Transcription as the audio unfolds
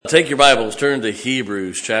Take your Bibles, turn to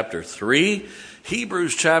Hebrews chapter 3.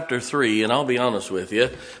 Hebrews chapter 3, and I'll be honest with you,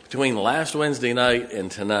 between last Wednesday night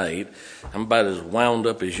and tonight, I'm about as wound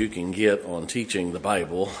up as you can get on teaching the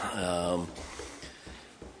Bible.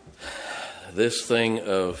 This thing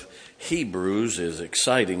of Hebrews is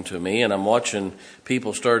exciting to me, and I'm watching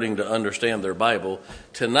people starting to understand their Bible.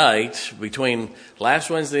 Tonight, between last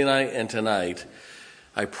Wednesday night and tonight,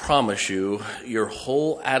 I promise you, your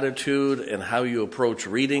whole attitude and how you approach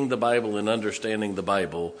reading the Bible and understanding the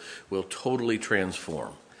Bible will totally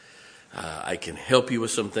transform. I can help you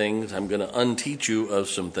with some things. I'm going to unteach you of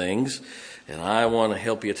some things, and I want to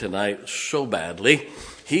help you tonight so badly.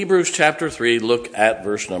 Hebrews chapter 3, look at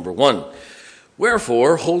verse number 1.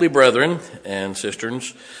 Wherefore, holy brethren and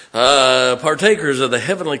sisters, partakers of the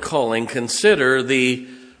heavenly calling, consider the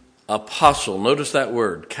apostle. Notice that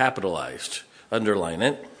word, capitalized. Underline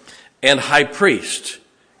it. And high priest,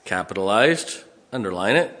 capitalized,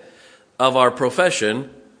 underline it, of our profession,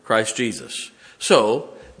 Christ Jesus.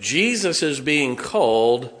 So, Jesus is being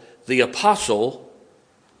called the apostle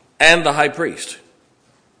and the high priest.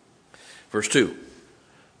 Verse 2,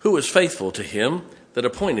 who is faithful to him that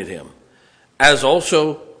appointed him, as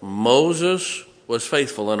also Moses was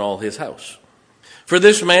faithful in all his house. For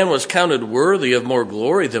this man was counted worthy of more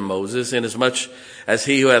glory than Moses, inasmuch as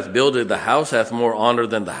he who hath builded the house hath more honor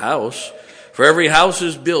than the house. For every house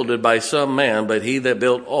is builded by some man, but he that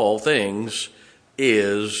built all things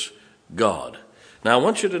is God. Now I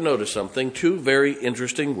want you to notice something, two very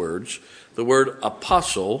interesting words, the word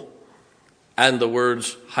apostle and the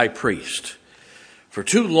words high priest. For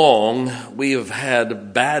too long we have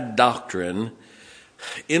had bad doctrine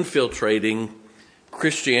infiltrating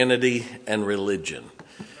Christianity and religion.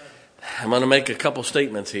 I'm going to make a couple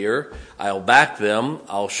statements here. I'll back them.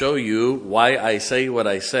 I'll show you why I say what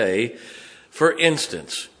I say. For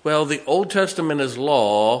instance, well, the Old Testament is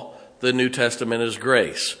law, the New Testament is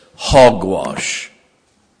grace. Hogwash.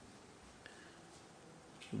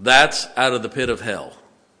 That's out of the pit of hell.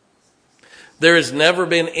 There has never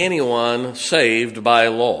been anyone saved by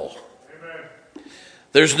law.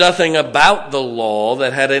 There's nothing about the law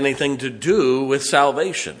that had anything to do with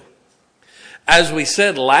salvation. As we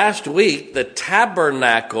said last week, the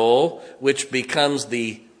tabernacle, which becomes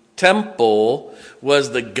the temple,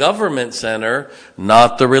 was the government center,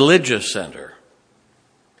 not the religious center.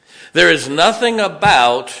 There is nothing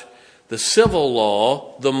about the civil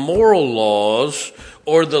law, the moral laws,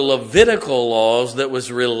 or the Levitical laws that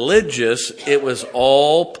was religious. It was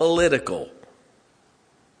all political.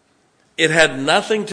 It had nothing to